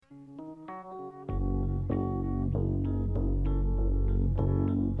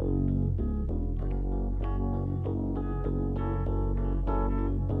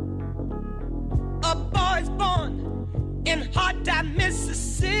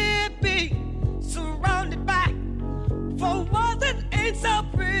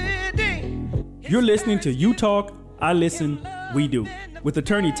You're listening to You Talk, I Listen, We Do, with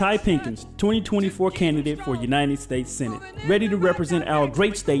attorney Ty Pinkins, 2024 candidate for United States Senate, ready to represent our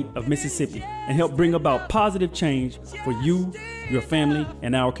great state of Mississippi and help bring about positive change for you, your family,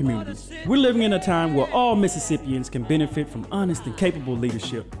 and our communities. We're living in a time where all Mississippians can benefit from honest and capable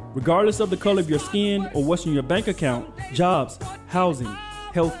leadership. Regardless of the color of your skin or what's in your bank account, jobs, housing,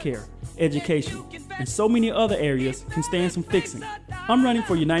 healthcare, education, and so many other areas can stand some fixing. I'm running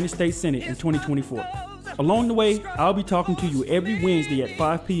for United States Senate in 2024. Along the way, I'll be talking to you every Wednesday at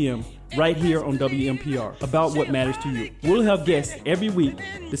 5 p.m. right here on WMPR about what matters to you. We'll have guests every week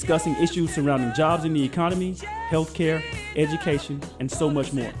discussing issues surrounding jobs in the economy, healthcare, education, and so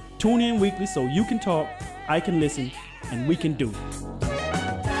much more. Tune in weekly so you can talk, I can listen, and we can do.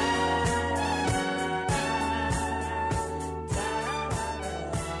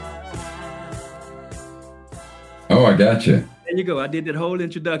 Oh, I got you. There you go. I did that whole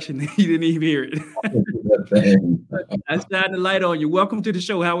introduction. You didn't even hear it. I shined the light on you. Welcome to the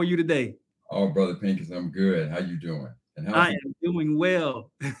show. How are you today? Oh, Brother Pinkins, I'm good. How you doing? And I am doing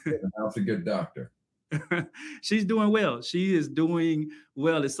well. How's a good doctor? She's doing well. She is doing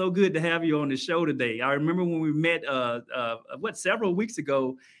well. It's so good to have you on the show today. I remember when we met several weeks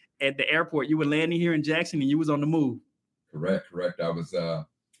ago at the airport. You were landing here in Jackson and you was on the move. Correct. I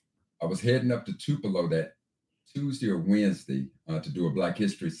was heading up to Tupelo that Tuesday or Wednesday to do a Black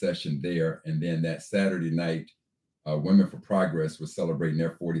History session there. And then that Saturday night, Women for Progress was celebrating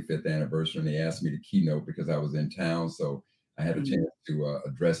their 45th anniversary. And they asked me to keynote because I was in town. So I had a chance to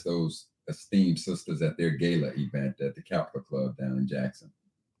address those esteemed sisters at their gala event at the Capitol Club down in Jackson.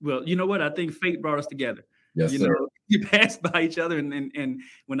 Well, you know what? I think fate brought us together. Yes, sir. You passed by each other. And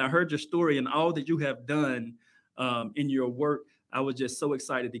when I heard your story and all that you have done in your work, I was just so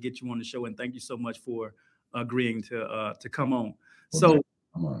excited to get you on the show. And thank you so much for agreeing to come on. So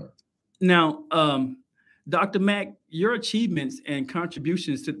now, Dr. Mack, your achievements and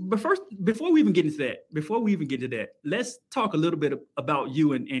contributions to, but first, before we even get into that, let's talk a little bit about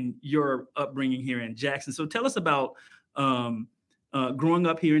you and your upbringing here in Jackson. So tell us about growing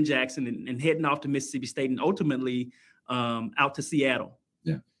up here in Jackson and heading off to Mississippi State and ultimately out to Seattle.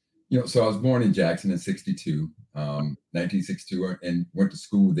 Yeah. So I was born in Jackson in 1962, and went to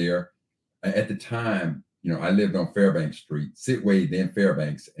school there. At the time, I lived on Fairbanks Street, Sidway, then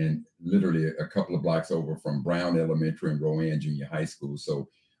Fairbanks, and literally a couple of blocks over from Brown Elementary and Rowan Junior High School. So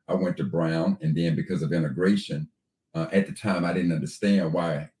I went to Brown, and then because of integration, at the time I didn't understand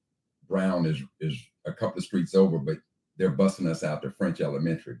why Brown is a couple of streets over, but they're busing us out to French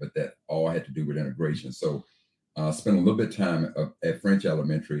Elementary. But that all had to do with integration. So spent a little bit of time at French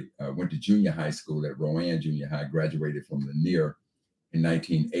Elementary. Went to junior high school at Rowan Junior High. Graduated from Lanier in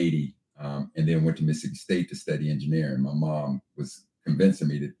 1980. And then went to Mississippi State to study engineering. My mom was convincing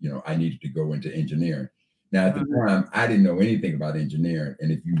me that, I needed to go into engineering. Now, at the time, I didn't know anything about engineering.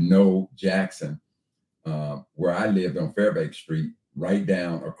 And if you know Jackson, where I lived on Fairbanks Street, right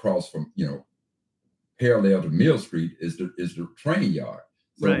down across from, parallel to Mill Street is the train yard.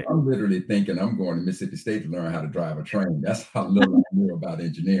 So right. I'm literally thinking I'm going to Mississippi State to learn how to drive a train. That's how little I knew about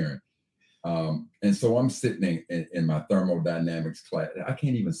engineering. And so I'm sitting in my thermodynamics class. I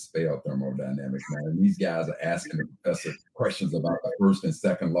can't even spell thermodynamics now. And these guys are asking the professor questions about the first and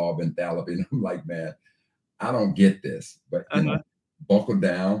second law of enthalpy. And I'm like, man, I don't get this. But buckled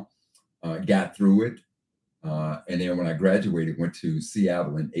down, got through it. And then when I graduated, went to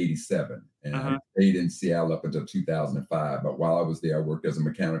Seattle in 87. And I stayed in Seattle up until 2005. But while I was there, I worked as a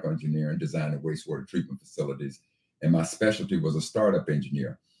mechanical engineer and designing wastewater treatment facilities. And my specialty was a startup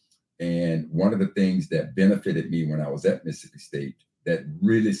engineer. And one of the things that benefited me when I was at Mississippi State that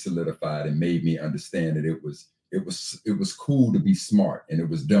really solidified and made me understand that it was cool to be smart and it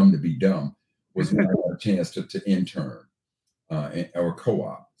was dumb to be dumb was when I got a chance to intern or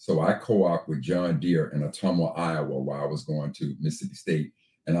co-op. So I co-op with John Deere in Ottumwa, Iowa, while I was going to Mississippi State.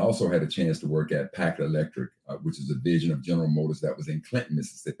 And I also had a chance to work at Packard Electric, which is a division of General Motors that was in Clinton,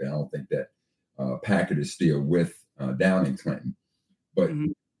 Mississippi. I don't think that Packard is still down in Clinton. But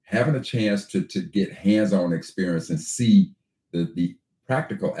having a chance to get hands-on experience and see the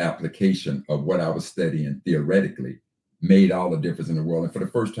practical application of what I was studying theoretically made all the difference in the world. And for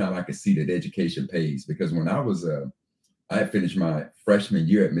the first time, I could see that education pays, because when I had finished my freshman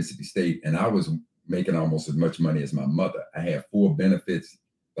year at Mississippi State and I was making almost as much money as my mother. I had 4 benefits,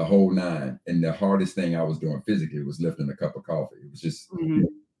 the whole 9. And the hardest thing I was doing physically was lifting a cup of coffee. It was just,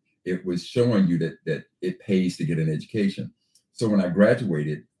 it was showing you that it pays to get an education. So when I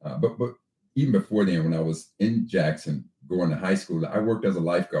graduated, but even before then, when I was in Jackson going to high school, I worked as a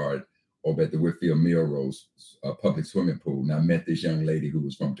lifeguard over at the Whitfield Melrose public swimming pool. And I met this young lady who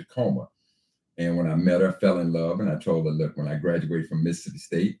was from Tacoma. And when I met her, fell in love, and I told her, look, when I graduate from Mississippi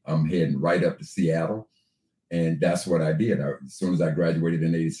State, I'm heading right up to Seattle. And that's what I did. As soon as I graduated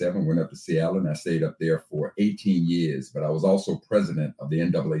in 87, went up to Seattle, and I stayed up there for 18 years. But I was also president of the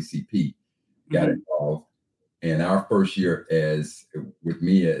NAACP, got involved. And our first year with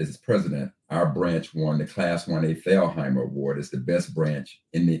me as president, our branch won the Class 1A Thalheimer Award as the best branch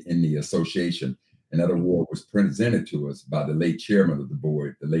in the association. And that award was presented to us by the late chairman of the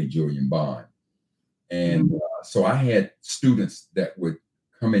board, the late Julian Bond. And so I had students that would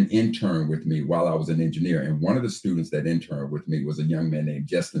come and intern with me while I was an engineer. And one of the students that interned with me was a young man named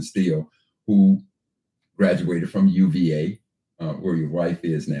Justin Steele, who graduated from UVA, where your wife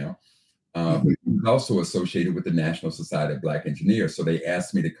is now. But he was also associated with the National Society of Black Engineers. So they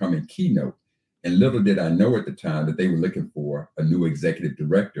asked me to come and keynote. And little did I know at the time that they were looking for a new executive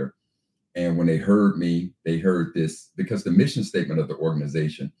director. And when they heard me, they heard this, because the mission statement of the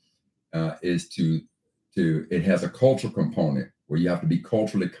organization is it has a cultural component where you have to be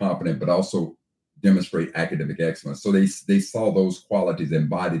culturally competent, but also demonstrate academic excellence. So they saw those qualities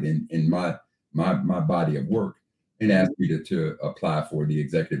embodied in my body of work, and asked me to apply for the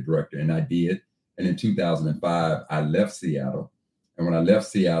executive director. And I did. And in 2005, I left Seattle. And when I left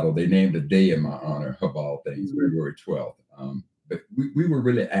Seattle, they named a day in my honor, of all things, February 12th. But we were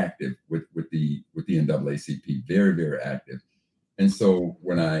really active with the NAACP, very, very active. And so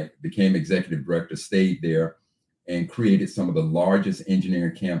when I became executive director, stayed there and created some of the largest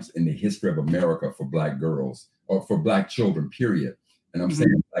engineering camps in the history of America for Black girls, or for Black children, period. And I'm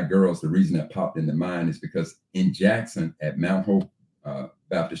saying Black girls, the reason that popped into mind is because in Jackson at Mount Hope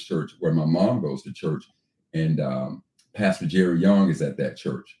Baptist Church, where my mom goes to church, and Pastor Jerry Young is at that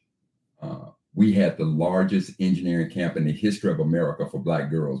church, we had the largest engineering camp in the history of America for Black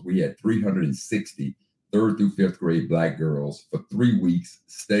girls. We had 360 third through fifth grade Black girls for 3 weeks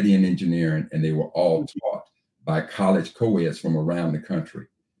studying engineering, and they were all taught by college co-eds from around the country.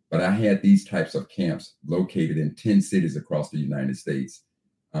 But I had these types of camps located in 10 cities across the United States.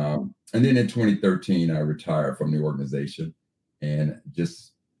 And then in 2013, I retired from the organization, and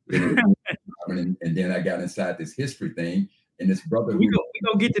and then I got inside this history thing. And this brother, we're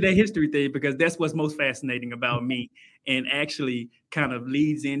gonna get to that history thing, because that's what's most fascinating about me, and actually kind of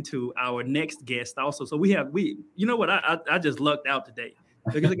leads into our next guest also. So you know what, I just lucked out today,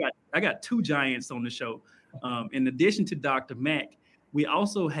 because I got two giants on the show. In addition to Dr. Mack, we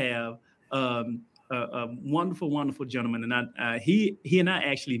also have a wonderful, wonderful gentleman, and he and I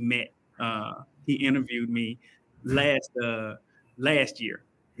actually met. He interviewed me last year.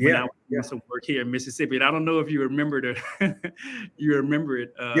 When I was doing some work here in Mississippi. And I don't know if you remember it.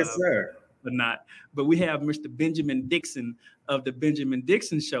 Yes, sir. Or not. But we have Mr. Benjamin Dixon of the Benjamin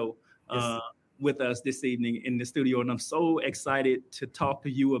Dixon Show with us this evening in the studio. And I'm so excited to talk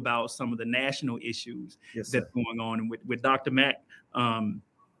to you about some of the national issues that's going on. And with Dr. Mack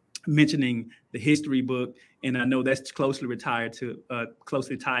mentioning the history book, and I know that's closely tied to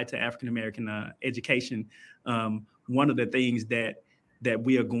African-American education. One of the things that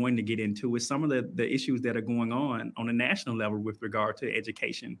we are going to get into is some of the issues that are going on a national level with regard to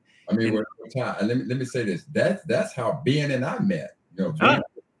education. I mean, let me say this. That's how Ben and I met. Ben,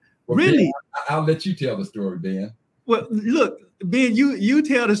 really? Ben, I'll let you tell the story, Ben. Well, look, Ben, you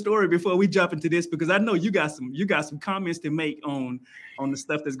tell the story before we jump into this, because I know you got some comments to make on the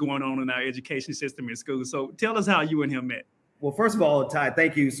stuff that's going on in our education system in school. So tell us how you and him met. Well, first of all, Ty,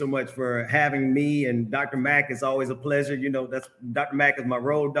 thank you so much for having me, and Dr. Mack. Is always a pleasure. Dr. Mack is my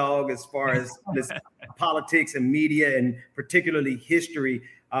road dog as far as this politics and media, and particularly history.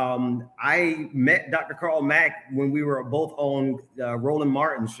 I met Dr. Carl Mack when we were both on Roland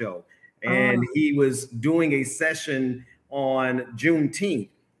Martin's show, and he was doing a session on Juneteenth,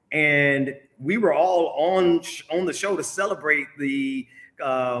 and we were all on the show to celebrate the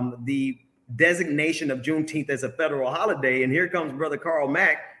designation of Juneteenth as a federal holiday. And here comes Brother Carl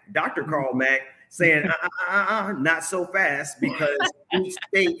Mack, Dr. Carl Mack, saying, not so fast, because each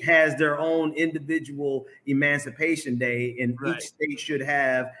state has their own individual Emancipation Day, and each state should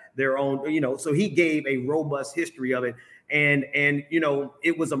have their own, so he gave a robust history of it. And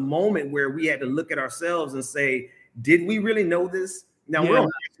it was a moment where we had to look at ourselves and say, did we really know this? Now we're on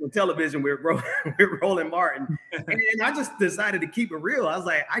national television. We're Roland Martin, and I just decided to keep it real. I was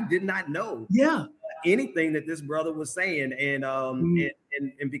like, I did not know anything that this brother was saying, and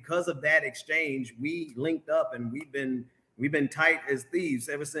because of that exchange, we linked up, and we've been tight as thieves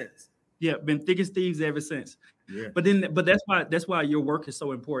ever since. Yeah, been thick as thieves ever since. Yeah. But that's why your work is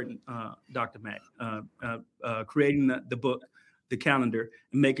so important, Dr. Mack. Creating the book, the calendar,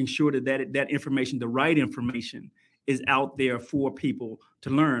 and making sure that information, the right information, is out there for people to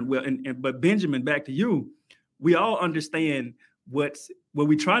learn. Well, but Benjamin, back to you. We all understand what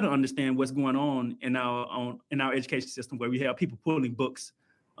we try to understand what's going on in our education system, where we have people pulling books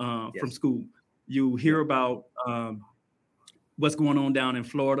from school. You hear about what's going on down in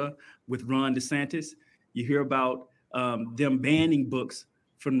Florida with Ron DeSantis. You hear about them banning books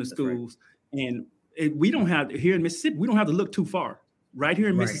from the schools. Right. And we don't have, here in Mississippi, we don't have to look too far. Right here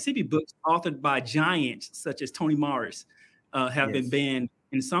in Mississippi, books authored by giants such as Toni Morris have been banned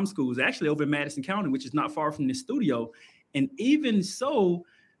in some schools, actually over in Madison County, which is not far from the studio. And even so,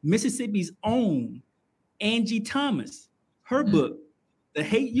 Mississippi's own Angie Thomas, her book, The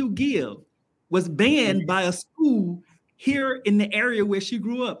Hate U Give, was banned by a school here in the area where she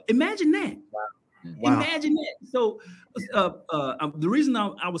grew up. Imagine that. Wow. Imagine that. So the reason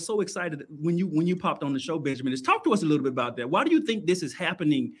I was so excited when you popped on the show, Benjamin, is talk to us a little bit about that. Why do you think this is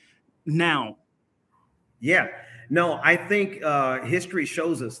happening now? Yeah. No, I think history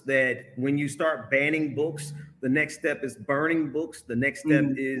shows us that when you start banning books, the next step is burning books. The next step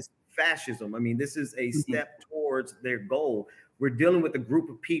is fascism. I mean, this is a step towards their goal. We're dealing with a group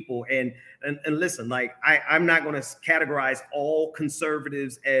of people, and listen, like I'm not going to categorize all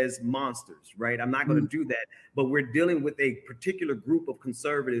conservatives as monsters, right? I'm not going to do that, but we're dealing with a particular group of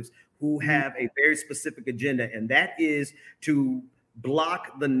conservatives who have a very specific agenda, and that is to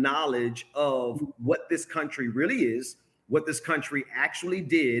block the knowledge of what this country really is, what this country actually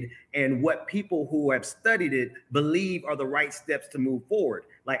did, and what people who have studied it believe are the right steps to move forward.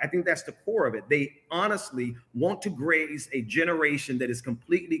 Like, I think that's the core of it. They honestly want to raise a generation that is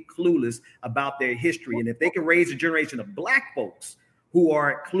completely clueless about their history. And if they can raise a generation of Black folks who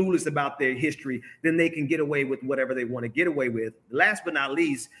are clueless about their history, then they can get away with whatever they want to get away with. Last but not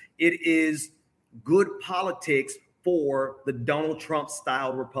least, it is good politics for the Donald Trump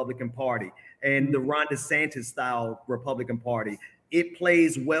style Republican Party and the Ron DeSantis style Republican Party. It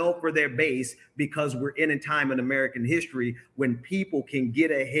plays well for their base because we're in a time in American history when people can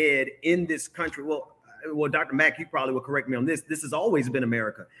get ahead in this country. Well, Dr. Mack, you probably will correct me on this. This has always been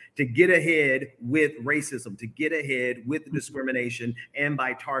America, to get ahead with racism, to get ahead with the discrimination, and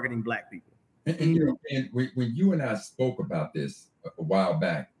by targeting Black people. And you know, and when you and I spoke about this a while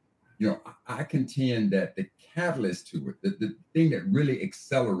back, you know, I contend that the catalyst to it, the thing that really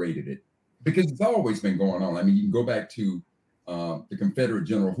accelerated it, because it's always been going on. I mean, you can go back to the Confederate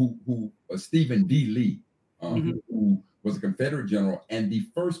general who Stephen D. Lee, who was a Confederate general and the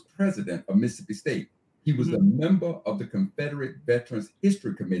first president of Mississippi State. He was a member of the Confederate Veterans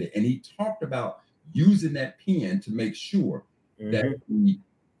History Committee, and he talked about using that pen to make sure that the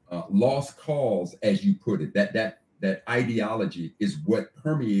lost cause, as you put it, that ideology is what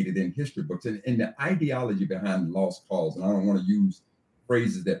permeated in history books, and the ideology behind lost cause. And I don't want to use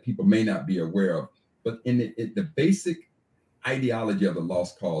phrases that people may not be aware of, but in the basic ideology of the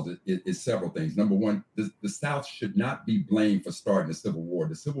lost cause is several things. Number one, the South should not be blamed for starting the Civil War.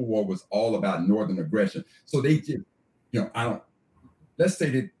 The Civil War was all about Northern aggression. So they just, you know, let's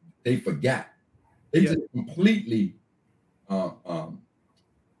say that they forgot. They just completely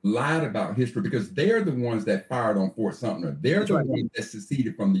lied about history, because they're the ones that fired on Fort Sumter. They're the ones that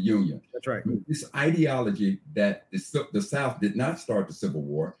seceded from the Union. That's right. This ideology that the South did not start the Civil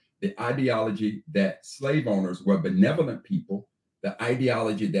War, the ideology that slave owners were benevolent people, the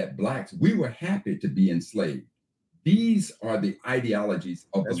ideology that Blacks, we were happy to be enslaved. These are the ideologies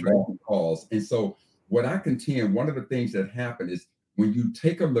of the lost cause. And so what I contend, one of the things that happened is when you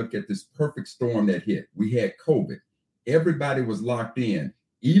take a look at this perfect storm that hit, we had COVID. Everybody was locked in,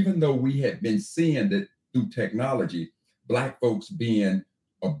 even though we had been seeing that through technology, Black folks being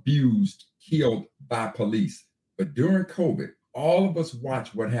abused, killed by police. But during COVID, all of us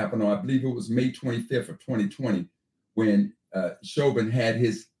watched what happened on, I believe it was May 25th of 2020, when Chauvin had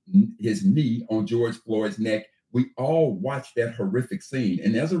his knee on George Floyd's neck. We all watched that horrific scene.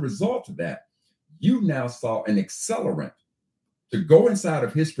 And as a result of that, you now saw an accelerant to go inside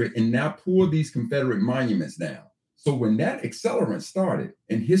of history and now pull these Confederate monuments down. So when that accelerant started,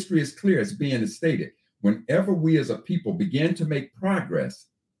 and history is clear, it's being stated, whenever we as a people begin to make progress,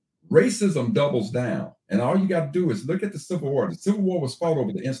 racism doubles down. And all you got to do is look at the Civil War. The Civil War was fought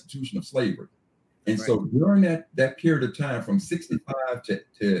over the institution of slavery. And so during that period of time from 65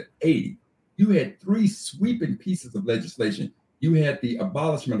 to 80, you had three sweeping pieces of legislation. You had the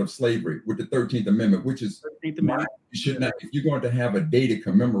abolishment of slavery with the 13th Amendment, which is, you should not, if you're going to have a day to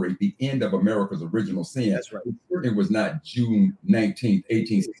commemorate the end of America's original sin, it certainly was not June 19th,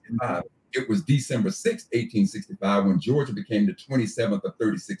 1865. It was December 6th, 1865, when Georgia became the 27th of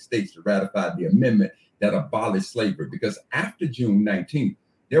 36 states to ratify the amendment that abolished slavery. Because after June 19th,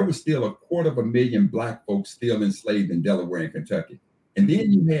 there was still 250,000 Black folks still enslaved in Delaware and Kentucky. And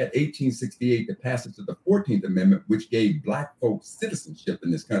then you had 1868, the passage of the 14th Amendment, which gave Black folks citizenship in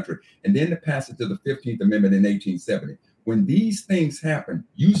this country. And then the passage of the 15th Amendment in 1870. When these things happened,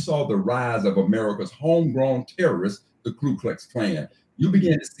 you saw the rise of America's homegrown terrorists, the Ku Klux Klan. You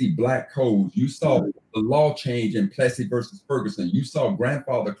began to see Black codes. You saw the law change in Plessy versus Ferguson. You saw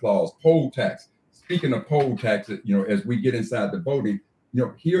grandfather clause, poll tax. Speaking of poll tax, as we get inside the voting,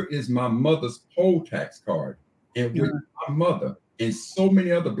 here is my mother's poll tax card. And with my mother and so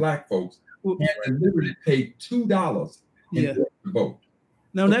many other Black folks had to literally pay $2 in order to vote.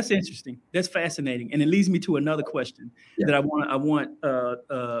 No, that's interesting. That's fascinating, and it leads me to another question that I want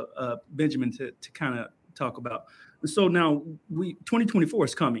Benjamin to kind of talk about. So now 2024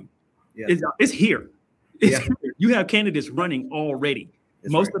 is coming. Yeah. It's here. It's here. You have candidates running already.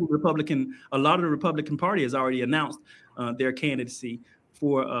 That's Most of the a lot of the Republican Party has already announced their candidacy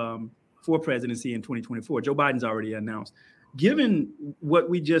for presidency in 2024. Joe Biden's already announced. Given what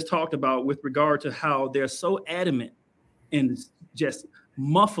we just talked about with regard to how they're so adamant in just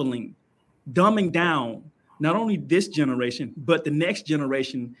muffling, dumbing down not only this generation, but the next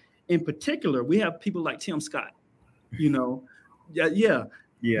generation in particular, we have people like Tim Scott, Ron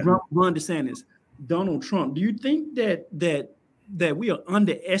DeSantis, Donald Trump. Do you think that we are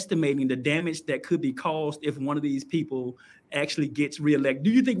underestimating the damage that could be caused if one of these people actually gets reelected?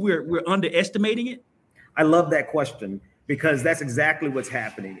 Do you think we're underestimating it? I love that question, because that's exactly what's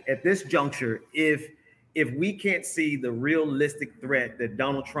happening at this juncture. If we can't see the realistic threat that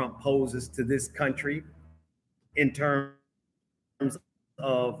Donald Trump poses to this country in terms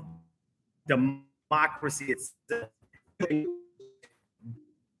of democracy itself,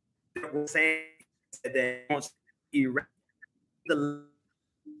 we're saying that wants to the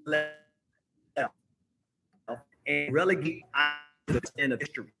left and relegate to the end of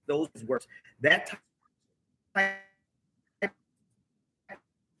history. Those words, that type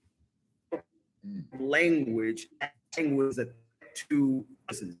language to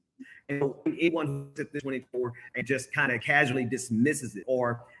listen. And anyone who took this 24 and just kind of casually dismisses it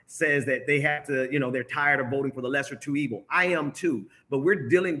or says that they have to, they're tired of voting for the lesser two evil. I am too, but we're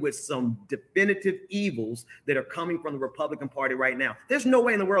dealing with some definitive evils that are coming from the Republican Party right now. There's no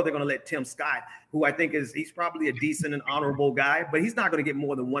way in the world they're going to let Tim Scott, who I think he's probably a decent and honorable guy, but he's not going to get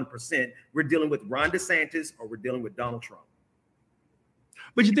more than 1%. We're dealing with Ron DeSantis or we're dealing with Donald Trump.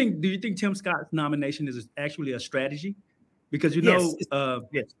 But do you think Tim Scott's nomination is actually a strategy? Because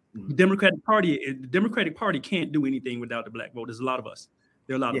the Democratic Party can't do anything without the Black vote. There's a lot of us.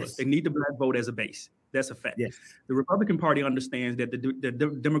 There are a lot of us. They need the Black vote as a base. That's a fact. Yes. The Republican Party understands that the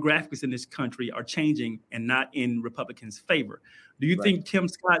demographics in this country are changing and not in Republicans' favor. Do you think Tim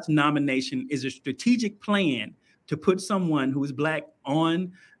Scott's nomination is a strategic plan to put someone who is Black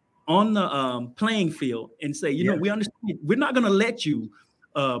on the playing field and say, we understand, we're not going to let you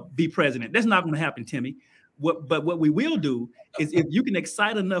be president? That's not going to happen, Timmy. But what we will do is, if you can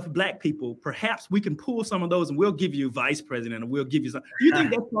excite enough Black people, perhaps we can pull some of those and we'll give you vice president, and we'll give you some. Do you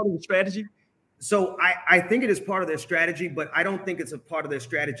think that's part of the strategy? So I think it is part of their strategy, but I don't think it's a part of their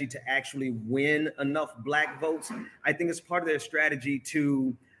strategy to actually win enough Black votes. I think it's part of their strategy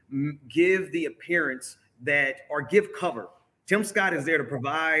to give the appearance or give cover. Tim Scott is there to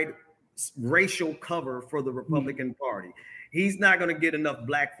provide racial cover for the Republican Party. He's not going to get enough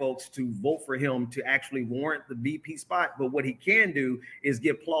Black folks to vote for him to actually warrant the VP spot. But what he can do is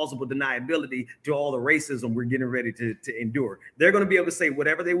give plausible deniability to all the racism we're getting ready to endure. They're going to be able to say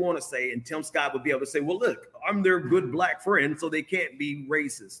whatever they want to say. And Tim Scott will be able to say, well, look, I'm their good Black friend, so they can't be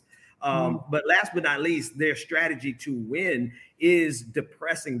racist. But last but not least, their strategy to win is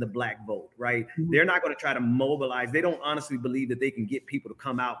depressing the Black vote, right? They're not going to try to mobilize. They don't honestly believe that they can get people to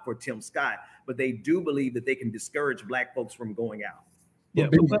come out for Tim Scott, but they do believe that they can discourage Black folks from going out. Yeah,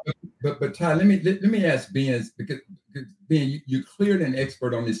 but Ty, let me ask Ben, because Ben, you're clearly an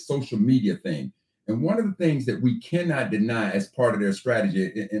expert on this social media thing. And one of the things that we cannot deny as part of their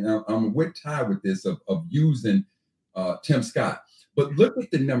strategy, and I'm with Ty with this, of using Tim Scott. But look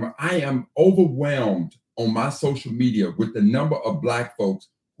at the number. I am overwhelmed on my social media with the number of Black folks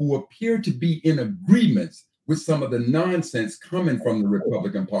who appear to be in agreements with some of the nonsense coming from the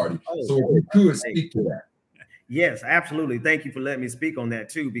Republican Party. So if you could speak to that. Yes, absolutely. Thank you for letting me speak on that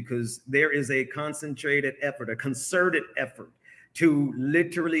too, because there is a concentrated effort, a concerted effort to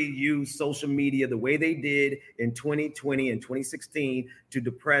literally use social media the way they did in 2020 and 2016 to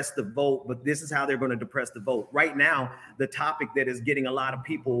depress the vote. But this is how they're going to depress the vote. Right now, the topic that is getting a lot of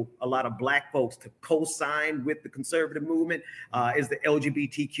people, a lot of Black folks to co-sign with the conservative movement is the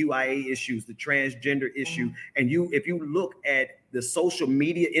LGBTQIA issues, the transgender issue. And if you look at the social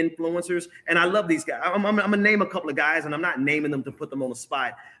media influencers, and I love these guys. I'm gonna name a couple of guys, and I'm not naming them to put them on the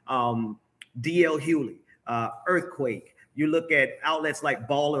spot. DL Hewley, Earthquake. You look at outlets like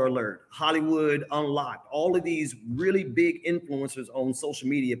Baller Alert, Hollywood Unlocked, all of these really big influencers on social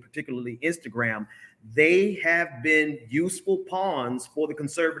media, particularly Instagram. They have been useful pawns for the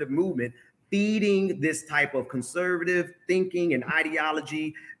conservative movement, feeding this type of conservative thinking and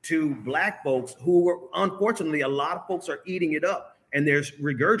ideology to Black folks who were, unfortunately, a lot of folks are eating it up and they're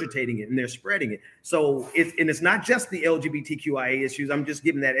regurgitating it and they're spreading it. So it's not just the LGBTQIA issues. I'm just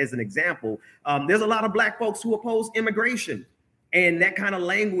giving that as an example. There's a lot of Black folks who oppose immigration, and that kind of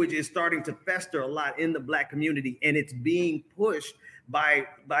language is starting to fester a lot in the Black community, and it's being pushed by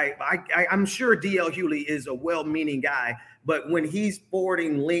I'm sure DL Hewley is a well-meaning guy, but when he's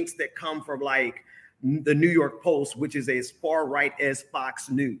forwarding links that come from like the New York Post, which is as far right as Fox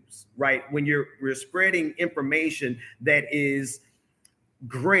News, right? When we're spreading information that is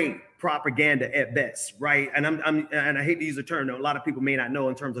great propaganda at best, right? And and I hate to use the term, a lot of people may not know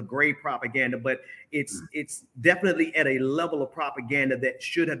in terms of great propaganda, but it's definitely at a level of propaganda that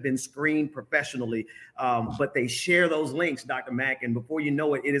should have been screened professionally. But they share those links, Dr. Mack, and before you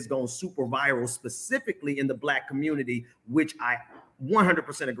know it, it is going super viral, specifically in the Black community, which I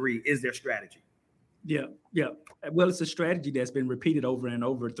 100% agree is their strategy. Yeah. Well, it's a strategy that's been repeated over and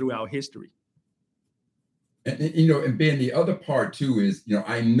over throughout history. And and Ben, the other part too is,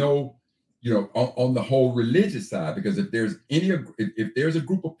 I know, on the whole religious side, because if there's a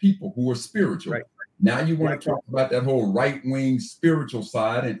group of people who are spiritual, right. Now you want to talk about that whole right-wing spiritual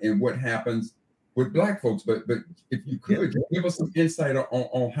side and what happens with Black folks. But if you could give us some insight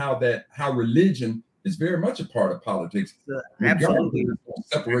on how religion is very much a part of politics. Absolutely.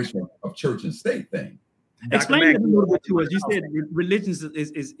 Separation of church and state thing. Explain that a little bit to us. You said religion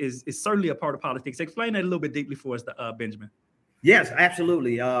is certainly a part of politics. Explain that a little bit deeply for us, Benjamin. Yes,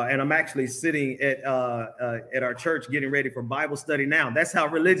 absolutely. And I'm actually sitting at our church getting ready for Bible study now. That's how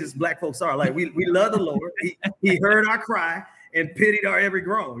religious Black folks are. Like we love the Lord. He heard our cry and pitied our every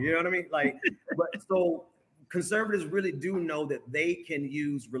groan. You know what I mean? Like, but so conservatives really do know that they can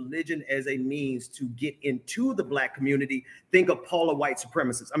use religion as a means to get into the Black community. Think of Paula White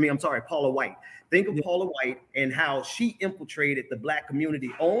supremacists. Paula White. Think of Paula White and how she infiltrated the Black community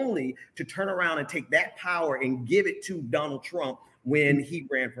only to turn around and take that power and give it to Donald Trump when he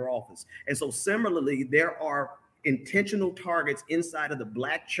ran for office. And so similarly, there are intentional targets inside of the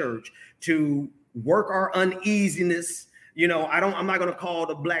Black church to work our uneasiness. I'm not going to call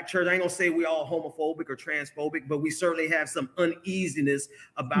the Black church. I ain't going to say we all homophobic or transphobic, but we certainly have some uneasiness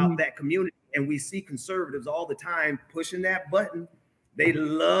about that community. And we see conservatives all the time pushing that button. They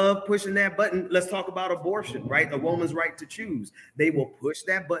love pushing that button. Let's talk about abortion, right? A woman's right to choose. They will push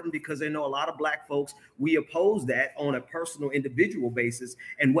that button because they know a lot of Black folks, we oppose that on a personal, individual basis.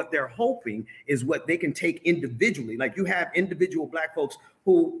 And what they're hoping is what they can take individually. Like you have individual Black folks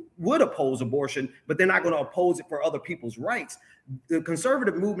who would oppose abortion, but they're not going to oppose it for other people's rights. The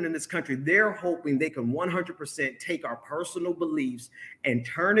conservative movement in this country, they're hoping they can 100% take our personal beliefs and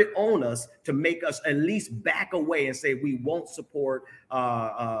turn it on us to make us at least back away and say we won't support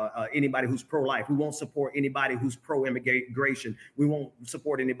anybody who's pro-life. We won't support anybody who's pro-immigration. We won't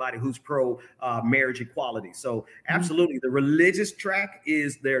support anybody who's pro-marriage equality. So absolutely, the religious track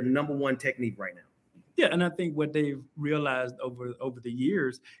is their number one technique right now. Yeah, and I think what they've realized over the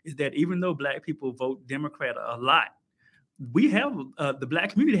years is that even though Black people vote Democrat a lot, we have the Black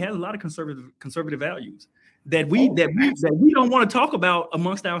community has a lot of conservative values that we don't want to talk about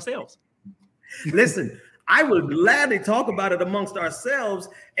amongst ourselves. Listen, I would gladly talk about it amongst ourselves,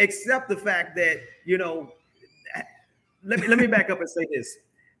 except the fact that let me back up and say this.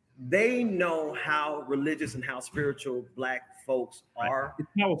 They know how religious and how spiritual Black folks are. It's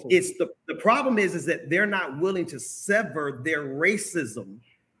powerful. It's the problem is that they're not willing to sever their racism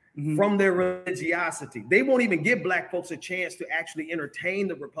from their religiosity. They won't even give Black folks a chance to actually entertain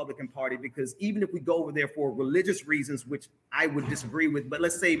the Republican Party, because even if we go over there for religious reasons, which I would disagree with, but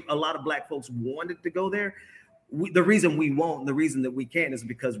let's say a lot of Black folks wanted to go there, the reason we won't, and the reason that we can't, is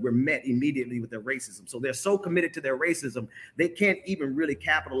because we're met immediately with their racism. So they're so committed to their racism, they can't even really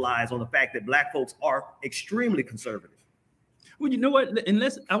capitalize on the fact that Black folks are extremely conservative. Well, you know what? And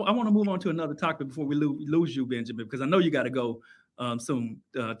I want to move on to another topic before we lose you, Benjamin, because I know you got to go soon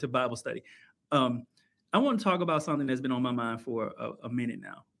to Bible study. I want to talk about something that's been on my mind for a minute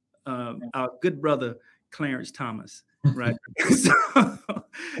now. Our good brother Clarence Thomas, right?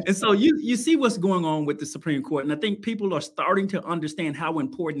 And so you see what's going on with the Supreme Court, and I think people are starting to understand how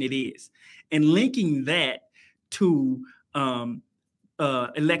important it is, and linking that to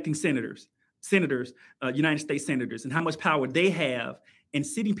electing senators, United States senators, and how much power they have in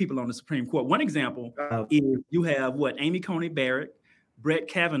sitting people on the Supreme Court. One example is you have Amy Coney Barrett, Brett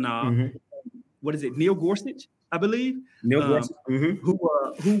Kavanaugh, what is it, Neil Gorsuch, I believe,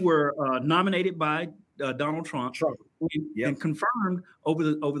 who were nominated by Donald Trump. And confirmed over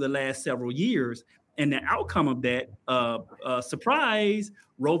the last several years. And the outcome of that, surprise,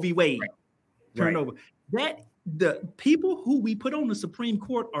 Roe v. Wade turned over. That the people who we put on the Supreme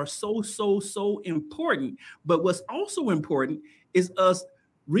Court are so important. But what's also important is us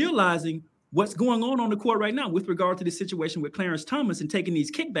realizing what's going on the court right now with regard to the situation with Clarence Thomas and taking these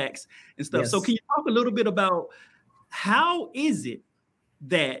kickbacks and stuff. So can you talk a little bit about how is it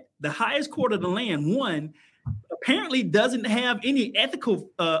that the highest court of the land, one, apparently doesn't have any ethical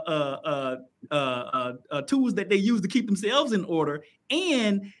tools that they use to keep themselves in order,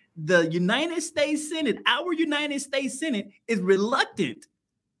 and the United States Senate, our United States Senate, is reluctant,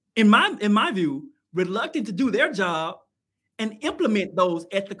 in my view, reluctant to do their job and implement those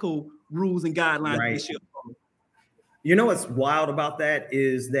ethical rules and guidelines. Right. You know what's wild about that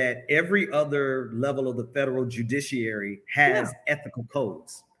is that every other level of the federal judiciary has ethical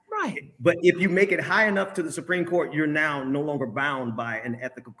codes. Right. But if you make it high enough to the Supreme Court, you're now no longer bound by an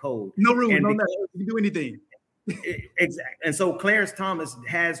ethical code. No rule, no matter you do anything. Exactly. And so Clarence Thomas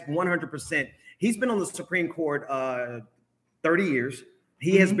has 100%. He's been on the Supreme Court 30 years.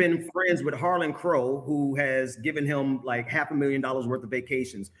 He has been friends with Harlan Crow, who has given him like $500,000 worth of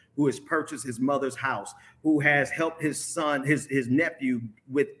vacations, who has purchased his mother's house, who has helped his son, his nephew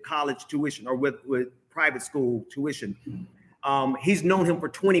with college tuition or with private school tuition. He's known him for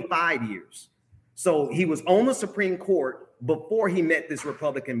 25 years. So he was on the Supreme Court before he met this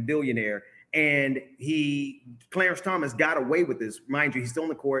Republican billionaire. And Clarence Thomas got away with this. Mind you, he's still in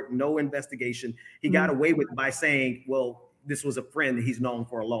the court, no investigation. He got away with it by saying, well, this was a friend that he's known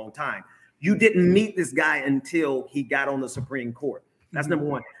for a long time. You didn't meet this guy until he got on the Supreme Court. That's number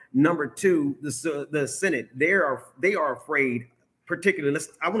one. Number two, the Senate, they are afraid, particularly,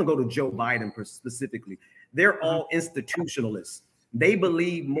 I want to go to Joe Biden specifically. They're all institutionalists. They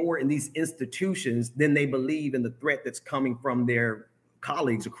believe more in these institutions than they believe in the threat that's coming from their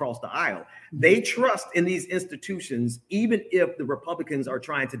colleagues across the aisle. They trust in these institutions, even if the Republicans are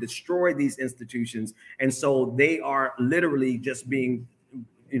trying to destroy these institutions. And so they are literally just being,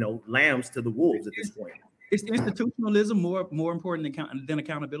 lambs to the wolves at this point. Is institutionalism more important than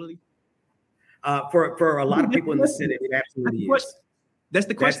accountability? For a lot of people in the Senate, it absolutely is. That's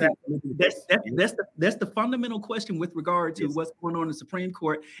the question. That's the fundamental question with regard to what's going on in the Supreme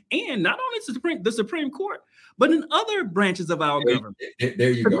Court, and not only the Supreme Court, but in other branches of our government.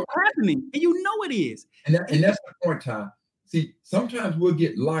 There you go. It's happening, and you know it is. And that's the point, Ty. See, sometimes we'll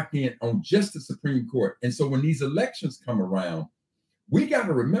get locked in on just the Supreme Court, and so when these elections come around, we got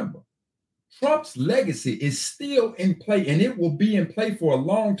to remember Trump's legacy is still in play, and it will be in play for a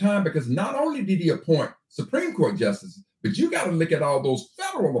long time, because not only did he appoint Supreme Court justices, but you got to look at all those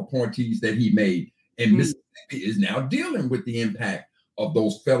federal appointees that he made. And Mississippi is now dealing with the impact of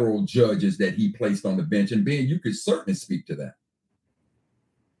those federal judges that he placed on the bench. And Ben, you could certainly speak to that.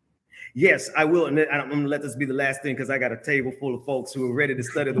 Yes, I will. And I'm going to let this be the last thing, because I got a table full of folks who are ready to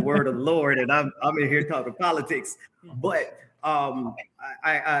study the word of the Lord. And I'm in here talking politics. But Dr.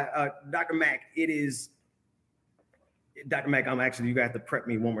 Mack, Dr. Mack, you got to prep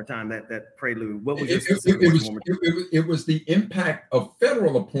me one more time. That prelude. What was your it was the impact of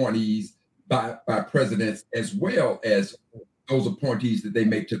federal appointees by presidents, as well as those appointees that they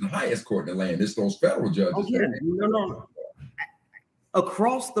make to the highest court in the land. It's those federal judges. Oh, yeah. No.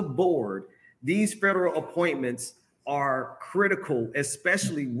 Across the board, these federal appointments are critical,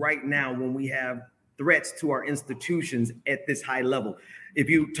 especially right now when we have threats to our institutions at this high level. If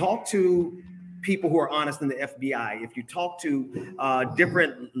you talk to people who are honest in the FBI, if you talk to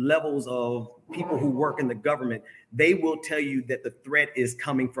different levels of people who work in the government, they will tell you that the threat is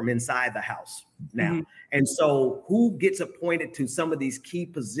coming from inside the house now. And so who gets appointed to some of these key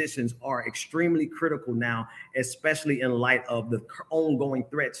positions are extremely critical now, especially in light of the ongoing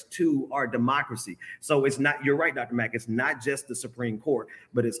threats to our democracy. So it's not, you're right, Dr. Mack, it's not just the Supreme Court,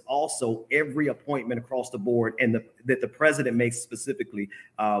 but it's also every appointment across the board, and that the president makes specifically.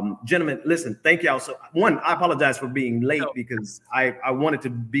 Gentlemen, listen, thank y'all. So one, I apologize for being late, because I wanted to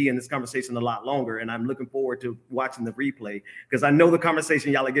be in this conversation a lot longer, and I'm looking forward to watching the replay, because I know the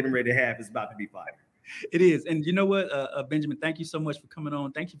conversation y'all are getting ready to have is about to be fire. It is. And you know what, Benjamin, thank you so much for coming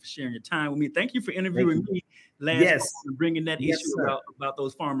on. Thank you for sharing your time with me. Thank you for interviewing me last month and bringing that issue about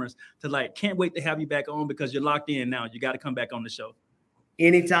those farmers to like. Can't wait to have you back on because you're locked in now. You got to come back on the show.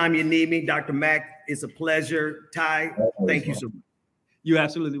 Anytime you need me, Dr. Mack, it's a pleasure. Ty, thank you so much. You're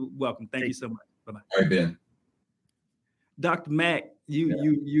absolutely welcome. Thank you so much. Bye-bye. All right, Ben. Dr. Mack,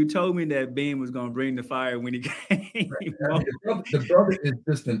 you told me that Ben was going to bring the fire when he came. The brother is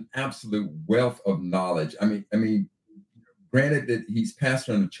just an absolute wealth of knowledge. I mean, granted that he's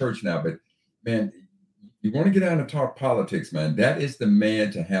pastoring the church now, but man, you want to get out and talk politics, man. That is the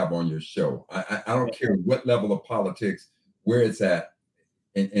man to have on your show. I don't care what level of politics, where it's at,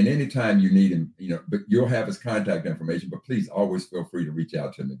 and anytime you need him, but you'll have his contact information. But please always feel free to reach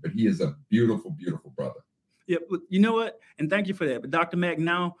out to me. But he is a beautiful, beautiful brother. Yeah, you know what? And thank you for that. But Dr. Mack,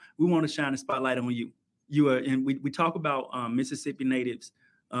 now we want to shine a spotlight on you. You are, and we talk about Mississippi natives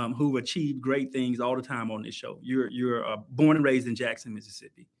who achieve great things all the time on this show. You're born and raised in Jackson,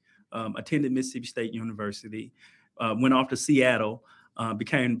 Mississippi, attended Mississippi State University, went off to Seattle,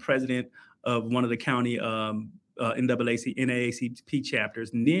 became president of one of the county NAACP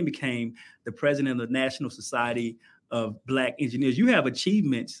chapters, and then became the president of the National Society of Black Engineers. You have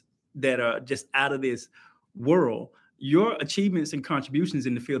achievements that are just out of this world. Your achievements and contributions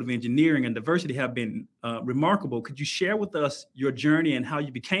in the field of engineering and diversity have been remarkable. Could you share with us your journey and how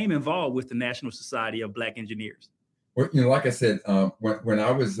you became involved with the National Society of Black Engineers? Well, like I said, when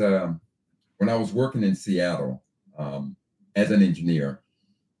I was working in Seattle as an engineer,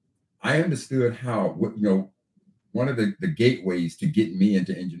 I understood how one of the gateways to get me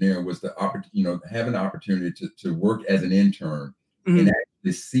into engineering was the have an opportunity to work as an intern and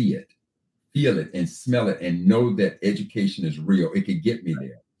actually see it, feel it, and smell it, and know that education is real. It could get me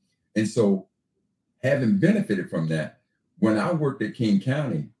there. And so, having benefited from that, when I worked at King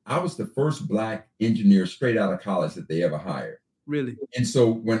County, I was the first Black engineer straight out of college that they ever hired. Really? And so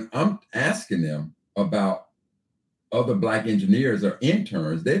when I'm asking them about other Black engineers or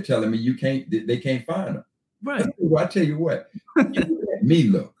interns, they're telling me they can't find them. Right. I tell you what, you let me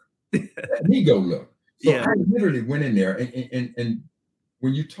look. Let me go look. So I literally went in there and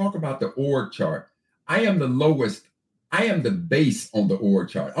when you talk about the org chart, I am the lowest. I am the base on the org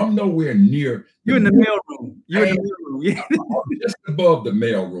chart. I'm nowhere near. You're in the mailroom. You're in the mailroom. Yeah. I'm just above the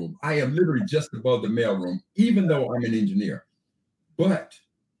mailroom. I am literally just above the mailroom, even though I'm an engineer. But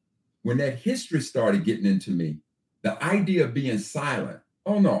when that history started getting into me, the idea of being silent,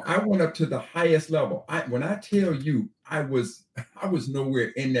 oh no, I went up to the highest level. When I tell you, I was nowhere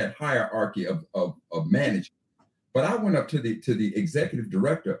in that hierarchy of management. But I went up to the executive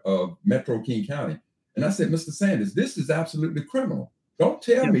director of Metro King County, and I said, Mr. Sanders, this is absolutely criminal. Don't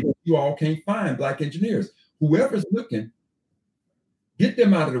tell me you all can't find Black engineers. Whoever's looking, get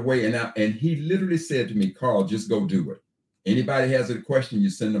them out of the way. And he literally said to me, Carl, just go do it. Anybody has a question, you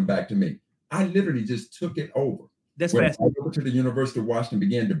send them back to me. I literally just took it over. That's when fascinating. I went to the University of Washington,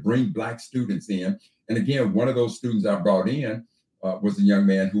 began to bring Black students in. And again, one of those students I brought in was a young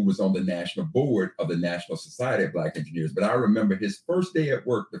man who was on the national board of the National Society of Black Engineers. But I remember his first day at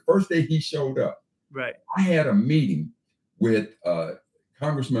work, the first day he showed up, right? I had a meeting with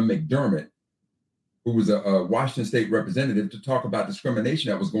Congressman McDermott, who was a Washington State representative, to talk about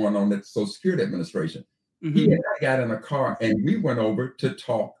discrimination that was going on at the Social Security Administration. Mm-hmm. He and I got in a car and we went over to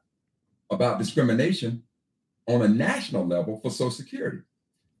talk about discrimination on a national level for Social Security.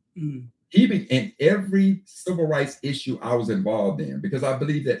 Mm-hmm. Even in every civil rights issue I was involved in, because I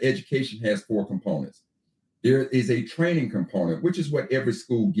believe that education has 4 components. There is a training component, which is what every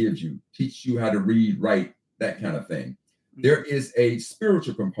school gives you, teach you how to read, write, that kind of thing. Mm-hmm. There is a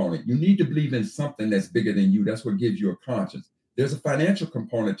spiritual component. You need to believe in something that's bigger than you. That's what gives you a conscience. There's a financial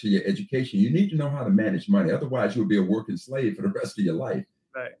component to your education. You need to know how to manage money. Otherwise, you'll be a working slave for the rest of your life.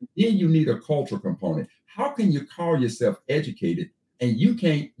 Right. Then you need a cultural component. How can you call yourself educated and you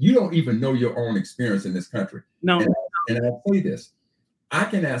don't even know your own experience in this country? No. And I'll say this, I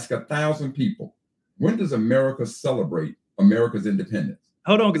can ask 1,000 people, when does America celebrate America's independence?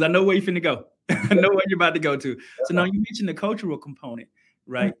 Hold on, because I know where you're finna go. I know where you're about to go to. So now you mentioned the cultural component,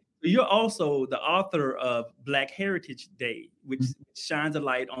 right? Mm-hmm. You're also the author of Black Heritage Day, which shines a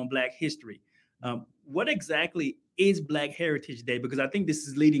light on Black history. What exactly is Black Heritage Day? Because I think this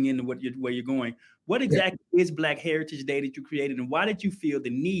is leading into where you're going. What exactly is Black Heritage Day that you created, and why did you feel the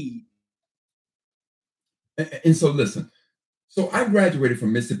need? And so listen, so I graduated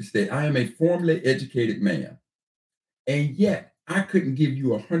from Mississippi State. I am a formally educated man, and yet I couldn't give you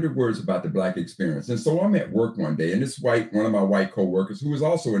 100 words about the Black experience. And so I'm at work one day, and this one of my white coworkers, who was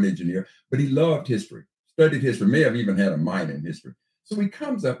also an engineer, but he loved history, studied history, may have even had a minor in history. So he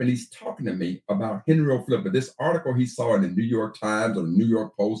comes up and he's talking to me about Henry O. Flipper, this article he saw in the New York Times or the New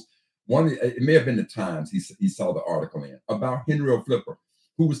York Post. It may have been the Times he saw the article in about Henry O. Flipper,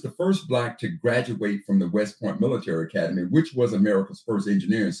 who was the first Black to graduate from the West Point Military Academy, which was America's first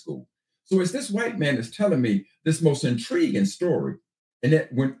engineering school. So it's this white man that's telling me this most intriguing story. And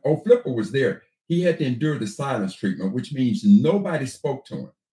that when O. Flipper was there, he had to endure the silence treatment, which means nobody spoke to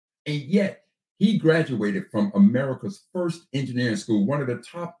him. And yet he graduated from America's first engineering school, one of the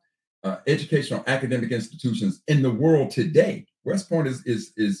top educational academic institutions in the world today. West Point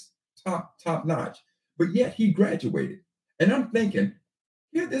is top notch, but yet he graduated. And I'm thinking,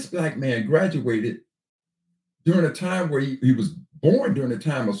 here this Black man graduated during a time where he was born during the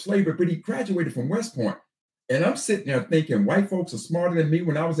time of slavery, but he graduated from West Point. And I'm sitting there thinking, white folks are smarter than me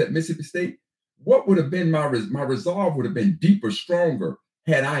when I was at Mississippi State. What would have been my resolve would have been deeper, stronger,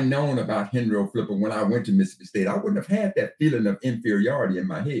 had I known about Henry O. Flipper when I went to Mississippi State. I wouldn't have had that feeling of inferiority in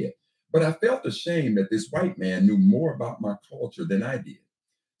my head. But I felt ashamed that this white man knew more about my culture than I did.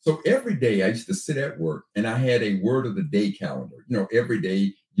 So every day I used to sit at work and I had a word of the day calendar. You know, every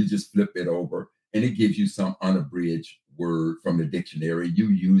day you just flip it over and it gives you some unabridged word from the dictionary. You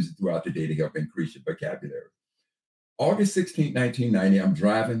use it throughout the day to help increase your vocabulary. August 16, 1990, I'm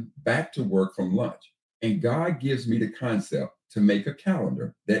driving back to work from lunch, and God gives me the concept to make a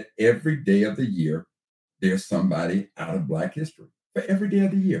calendar that every day of the year, there's somebody out of Black history for every day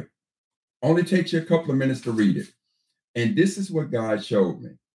of the year. Only takes you a couple of minutes to read it. And this is what God showed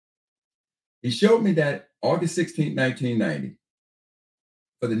me. He showed me that August 16, 1990,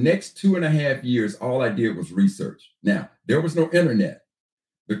 for the next 2.5 years, all I did was research. Now, there was no internet.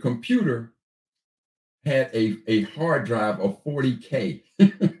 The computer had a hard drive of 40K.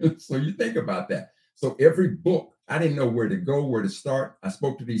 So you think about that. So every book, I didn't know where to go, where to start. I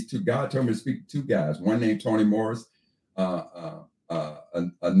spoke to these two. God told me to speak to two guys, one named Tony Morris,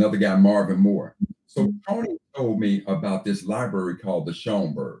 another guy, Marvin Moore. So Tony told me about this library called the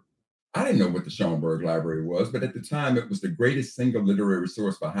Schoenberg. I didn't know what the Schoenberg Library was, but at the time it was the greatest single literary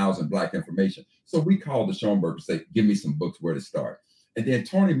resource for housing Black information. So we called the Schoenberg to say, give me some books where to start. And then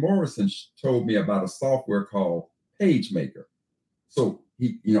Tony Morrison told me about a software called PageMaker. So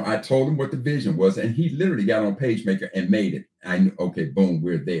I told him what the vision was, and he literally got on PageMaker and made it. I knew, okay, boom,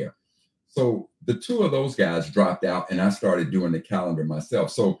 we're there. So the two of those guys dropped out, and I started doing the calendar myself.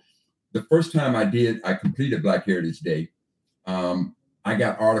 So the first time I completed Black Heritage Day. I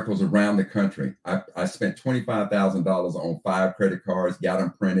got articles around the country. I spent $25,000 on 5 credit cards, got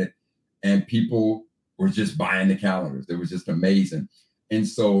them printed, and people were just buying the calendars. It was just amazing. And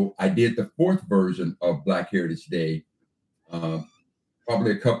so I did the 4th version of Black Heritage Day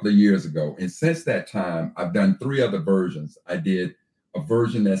probably a couple of years ago. And since that time, I've done 3 other versions. I did a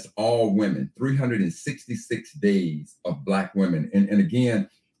version that's all women, 366 days of Black women. And again,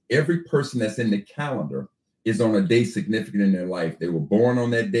 every person that's in the calendar is on a day significant in their life. They were born on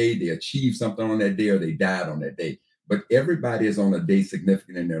that day, they achieved something on that day, or they died on that day. But everybody is on a day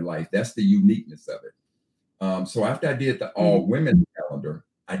significant in their life. That's the uniqueness of it. So after I did the all women calendar,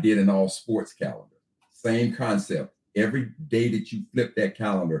 I did an all sports calendar. Same concept. Every day that you flip that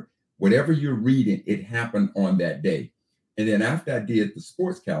calendar, whatever you're reading, it happened on that day. And then after I did the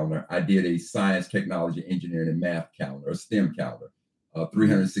sports calendar, I did a science, technology, engineering, and math calendar, a STEM calendar.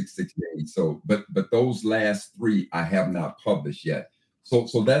 366 days. So, but those last 3 I have not published yet. So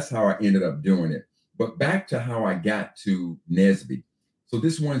that's how I ended up doing it. But back to how I got to NSBE. So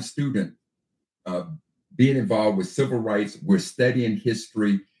this one student, being involved with civil rights, we're studying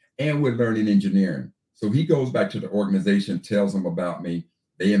history, and we're learning engineering. So he goes back to the organization, tells them about me.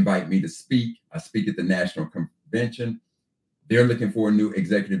 They invite me to speak. I speak at the National Convention. They're looking for a new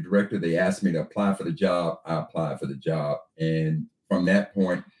executive director. They asked me to apply for the job. I applied for the job. And from that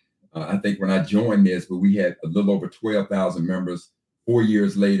point, I think when I joined NSBE, we had a little over 12,000 members. 4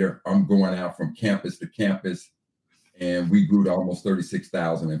 years later, I'm going out from campus to campus, and we grew to almost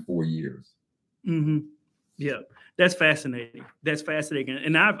 36,000 in 4 years. Mm-hmm. Yeah, that's fascinating. That's fascinating.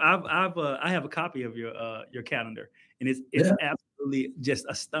 And I have a copy of your calendar, and it's absolutely just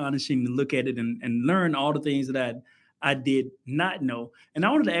astonishing to look at it and learn all the things that I did not know. And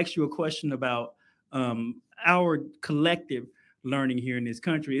I wanted to ask you a question about our collective learning here in this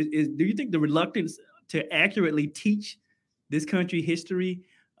country. Do you think the reluctance to accurately teach this country history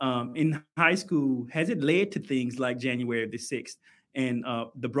in high school, has it led to things like January the 6th and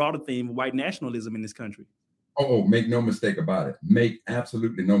the broader theme of white nationalism in this country? Oh, make no mistake about it. Make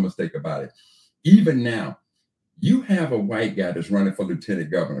absolutely no mistake about it. Even now, you have a white guy that's running for lieutenant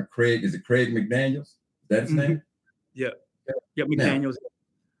governor. Craig McDaniels? Is that his name? Yeah, McDaniels.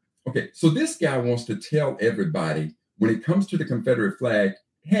 Now, okay, so this guy wants to tell everybody when it comes to the Confederate flag,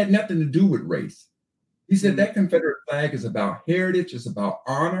 it had nothing to do with race. He said that Confederate flag is about heritage, it's about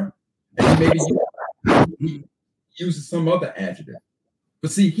honor, and maybe he uses some other adjective. But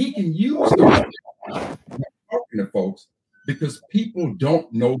see, he can use those talking to folks because people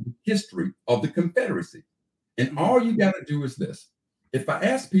don't know the history of the Confederacy. And all you got to do is this. If I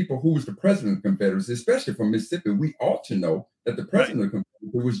ask people who was the president of the Confederacy, especially from Mississippi, we ought to know that the president of the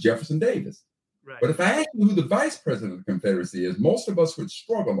Confederacy was Jefferson Davis. Right. But if I ask you who the vice president of the Confederacy is, most of us would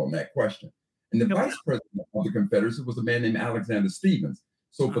struggle on that question. And the vice president of the Confederacy was a man named Alexander Stephens.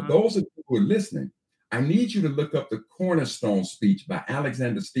 So for those of you who are listening, I need you to look up the Cornerstone speech by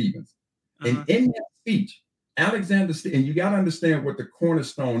Alexander Stephens. And in that speech, and you got to understand what the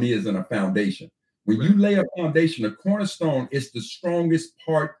cornerstone is in a foundation. When you lay a foundation, a cornerstone is the strongest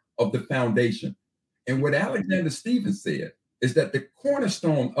part of the foundation. And what Alexander Stephens said is that the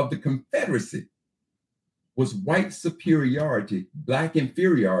cornerstone of the Confederacy was white superiority, black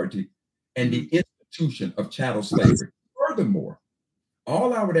inferiority, and the institution of chattel slavery. Furthermore,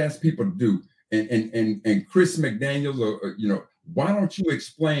 all I would ask people to do, and Chris McDaniels, or why don't you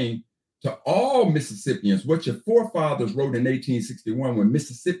explain to all Mississippians what your forefathers wrote in 1861 when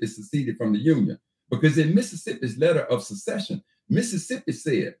Mississippi seceded from the Union? Because in Mississippi's letter of secession, Mississippi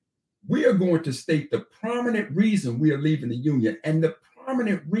said, we are going to state the prominent reason we are leaving the Union, and the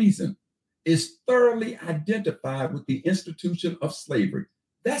prominent reason is thoroughly identified with the institution of slavery.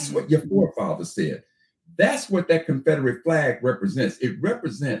 That's what your forefathers said. That's what that Confederate flag represents. It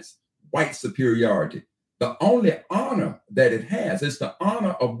represents white superiority. The only honor that it has is the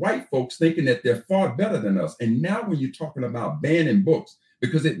honor of white folks thinking that they're far better than us. And now when you're talking about banning books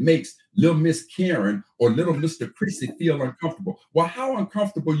because it makes little Miss Karen or little Mr. Chrissy feel uncomfortable. Well, how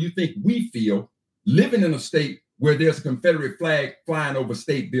uncomfortable you think we feel living in a state where there's a Confederate flag flying over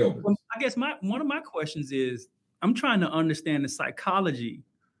state buildings? Well, I guess one of my questions is, I'm trying to understand the psychology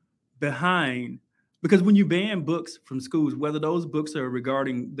behind, because when you ban books from schools, whether those books are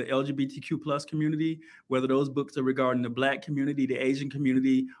regarding the LGBTQ plus community, whether those books are regarding the Black community, the Asian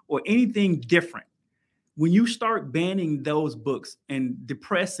community, or anything different, when you start banning those books and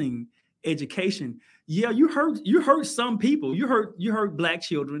depressing education, you hurt some people. You hurt Black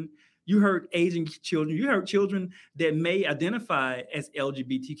children, you hurt Asian children, you hurt children that may identify as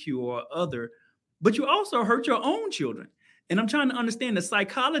LGBTQ or other, but you also hurt your own children. And I'm trying to understand the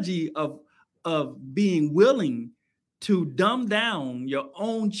psychology of being willing to dumb down your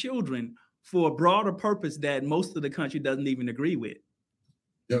own children for a broader purpose that most of the country doesn't even agree with.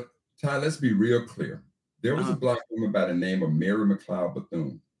 Yep. Ty, let's be real clear. There was a Black woman by the name of Mary McLeod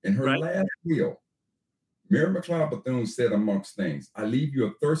Bethune. In her last will, Mary McLeod Bethune said, amongst things, I leave you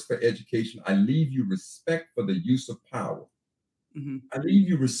a thirst for education. I leave you respect for the use of power. I leave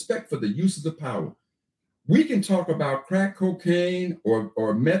you respect for the uses of power. We can talk about crack cocaine or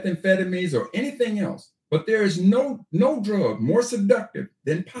methamphetamines or anything else, but there is no drug more seductive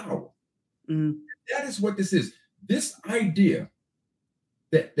than power. That is what this is. This idea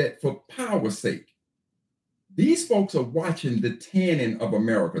that for power's sake, these folks are watching the tanning of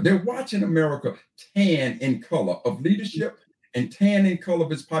America. They're watching America tan in color of leadership and tan in color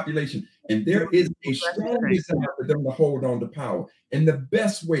of its population. And there is a strong desire for them to hold on to power. And the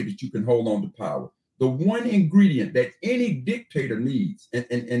best way that you can hold on to power, the one ingredient that any dictator needs,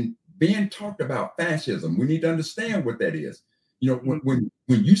 and Ben talked about fascism. We need to understand what that is. When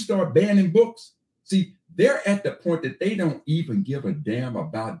you start banning books, see, they're at the point that they don't even give a damn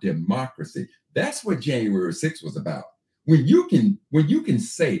about democracy. That's what January 6th was about. When you can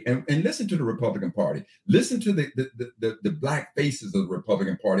say, and listen to the Republican Party, listen to the Black faces of the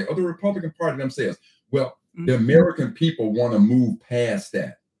Republican Party, or the Republican Party themselves. Well, the American people want to move past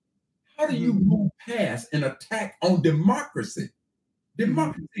that. How do you move past an attack on democracy?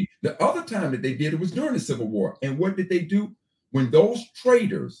 Democracy. The other time that they did it was during the Civil War. And what did they do? When those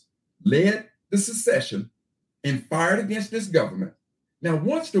traitors led the secession and fired against this government, now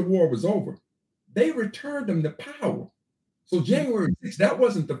once the war was over, they returned them to power. So January 6th, that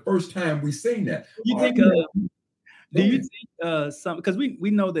wasn't the first time we seen that. You think? Do you think some? Because we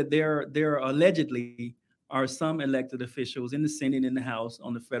know that there allegedly are some elected officials in the Senate and the House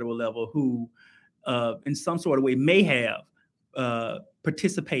on the federal level who, in some sort of way, may have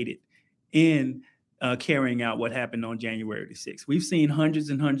participated in carrying out what happened on January the 6th. We've seen hundreds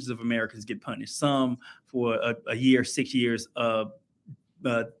and hundreds of Americans get punished, some for a year, 6 years,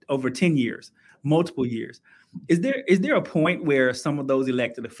 over 10 years, multiple years. Is there a point where some of those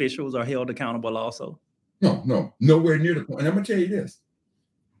elected officials are held accountable also? No, nowhere near the point. And I'm going to tell you this.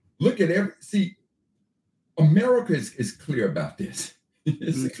 Look at America is clear about this.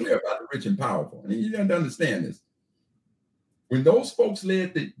 It's clear about the rich and powerful. And you don't understand this. When those folks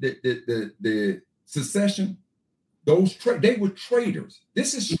led the secession, they were traitors.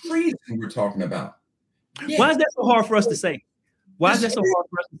 This is treason we're talking about. Yeah. Why is that so hard for us to say? Why is that so hard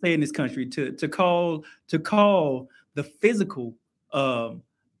for us to say in this country to call the physical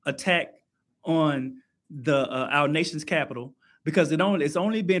attack on our nation's capital? Because it's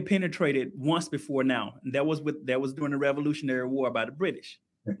only been penetrated once before now, and that was during the Revolutionary War by the British,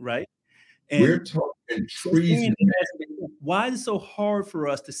 right? And we're talking treason. Why is it so hard for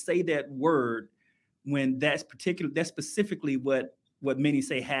us to say that word when that's specifically what many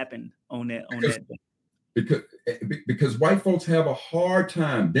say happened on that day? Because white folks have a hard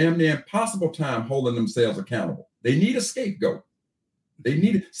time, damn near impossible time, holding themselves accountable. They need a scapegoat. They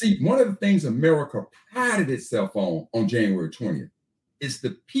need it. See, one of the things America prided itself on January 20th is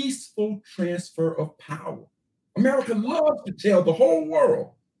the peaceful transfer of power. America loves to tell the whole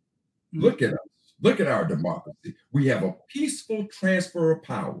world, look at us, look at our democracy. We have a peaceful transfer of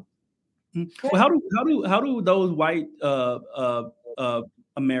power. Well, how do those white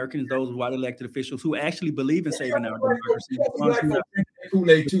Americans, those white elected officials who actually believe in saving our democracy,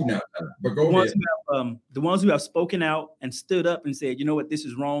 the ones who have spoken out and stood up and said, you know what, this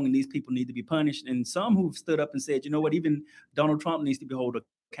is wrong and these people need to be punished, and some who've stood up and said, you know what, even Donald Trump needs to be held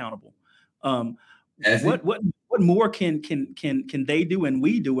accountable. What more can they do and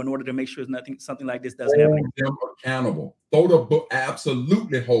we do in order to make sure something like this doesn't happen? Hold them accountable.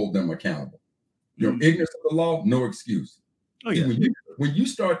 Absolutely hold them accountable. You know, ignorance of the law, no excuse. Oh, yeah. When you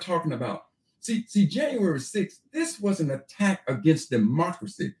start talking about, see, January 6th, this was an attack against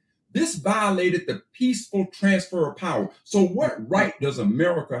democracy. This violated the peaceful transfer of power. So what right does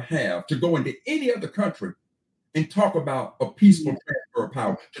America have to go into any other country and talk about a peaceful transfer of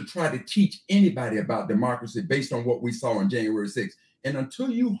power, to try to teach anybody about democracy based on what we saw on January 6th? And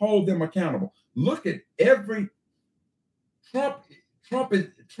until you hold them accountable, look at every Trump is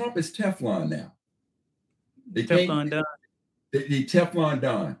Teflon now. Teflon Don. The Teflon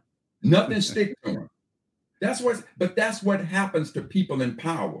Don. Nothing sticks to him. That's what happens to people in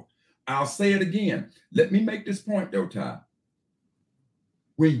power. I'll say it again. Let me make this point though, Ty.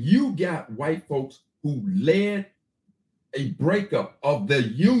 When you got white folks who led a breakup of the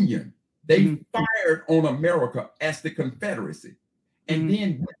Union, they fired on America as the Confederacy. And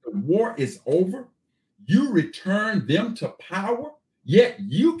then when the war is over, you return them to power. Yet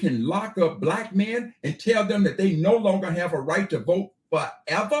you can lock up Black men and tell them that they no longer have a right to vote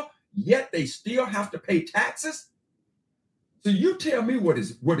forever, yet they still have to pay taxes. So you tell me what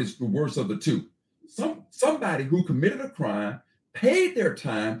is the worst of the two? Somebody who committed a crime, paid their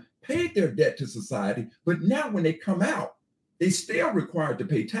time, paid their debt to society, but now when they come out, they still required to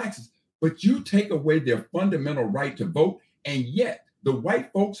pay taxes, but you take away their fundamental right to vote, and yet the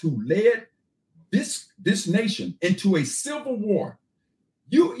white folks who led this nation into a civil war,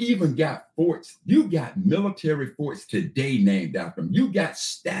 you even got forts. You got military forts today named after them. You got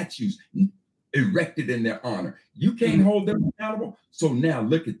statues erected in their honor. You can't hold them accountable. So now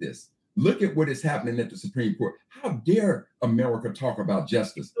look at this. Look at what is happening at the Supreme Court. How dare America talk about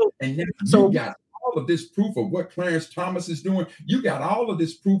justice? And now you got all of this proof of what Clarence Thomas is doing. You got all of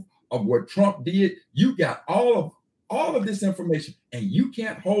this proof of what Trump did. You got all of this information, and you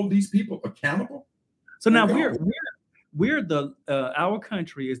can't hold these people accountable. So now our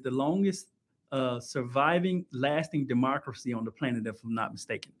country is the longest surviving, lasting democracy on the planet, if I'm not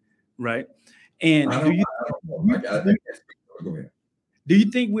mistaken, right? And do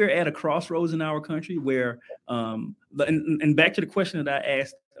you think we're at a crossroads in our country where, and back to the question that I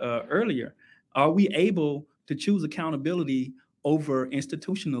asked earlier, are we able to choose accountability over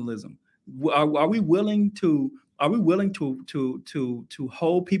institutionalism? Are we willing to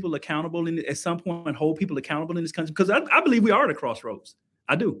hold people accountable at some point, hold people accountable in this country? Because I believe we are at a crossroads.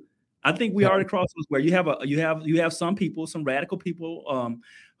 I do. I think we are at a crossroads where you have some people, some radical people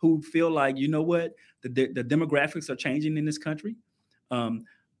who feel like, you know what, the demographics are changing in this country.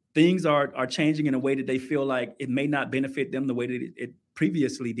 Things are changing in a way that they feel like it may not benefit them the way that it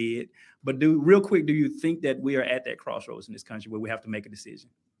previously did. But do you think that we are at that crossroads in this country where we have to make a decision?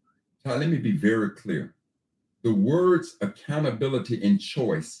 Let me be very clear. The words accountability and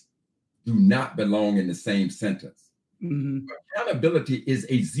choice do not belong in the same sentence. Accountability is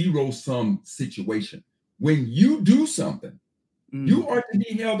a zero-sum situation. When you do something, you are to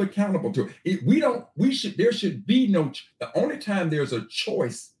be held accountable to it. There should be no, the only time there's a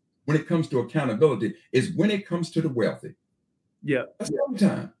choice when it comes to accountability is when it comes to the wealthy. Yeah. That's the only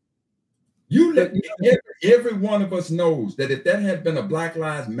time. Every one of us knows that if that had been a Black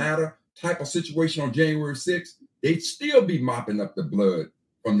Lives Matter type of situation on January 6th, they'd still be mopping up the blood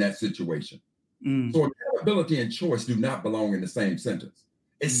from that situation. So accountability and choice do not belong in the same sentence.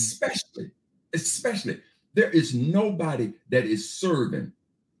 Especially, there is nobody that is serving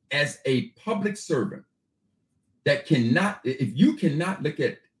as a public servant that cannot, if you cannot look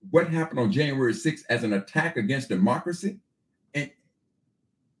at what happened on January 6th as an attack against democracy, and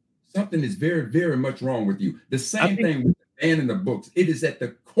something is very, very much wrong with you. The same thing with banning the books. It is at the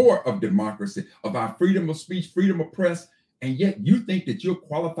core of democracy, of our freedom of speech, freedom of press, and yet you think that you're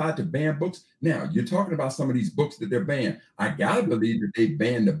qualified to ban books. Now, you're talking about some of these books that they're banned. I gotta believe that they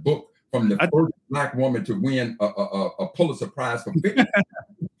banned the book from the first Black woman to win a Pulitzer Prize for fiction.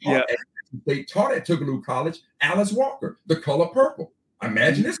 They taught at Tougaloo College, Alice Walker, The Color Purple.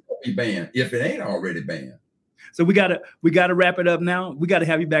 Imagine this could be banned if it ain't already banned. So we gotta wrap it up now. We gotta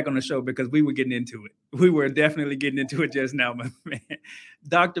have you back on the show because we were getting into it. We were definitely getting into it just now, my man.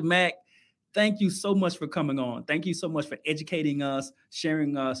 Dr. Mack, thank you so much for coming on. Thank you so much for educating us,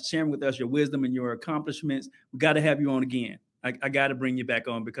 sharing with us your wisdom and your accomplishments. We got to have you on again. I got to bring you back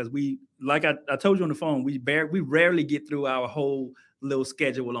on because we, like I told you on the phone, we rarely get through our whole little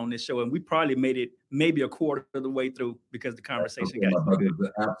schedule on this show, and we probably made it maybe a quarter of the way through because the conversation got so good. It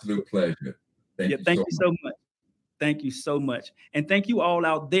was an absolute pleasure. Thank you so much. Thank you so much. And thank you all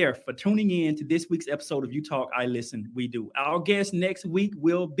out there for tuning in to this week's episode of You Talk, I Listen, We Do. Our guest next week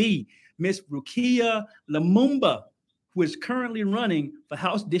will be Miss Rukia Lumumba, who is currently running for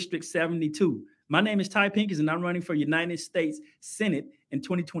House District 72. My name is Ty Pinkins, and I'm running for United States Senate in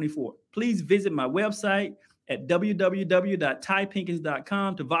 2024. Please visit my website at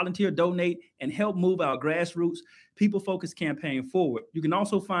www.typinkins.com to volunteer, donate, and help move our grassroots people-focused campaign forward. You can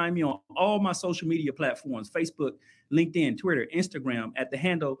also find me on all my social media platforms, Facebook, LinkedIn, Twitter, Instagram, at the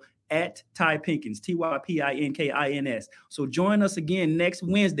handle at Ty Pinkins, TYPINKINS. So join us again next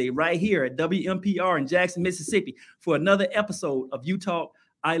Wednesday right here at WMPR in Jackson, Mississippi for another episode of You Talk,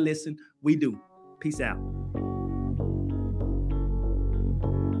 I Listen, We Do. Peace out.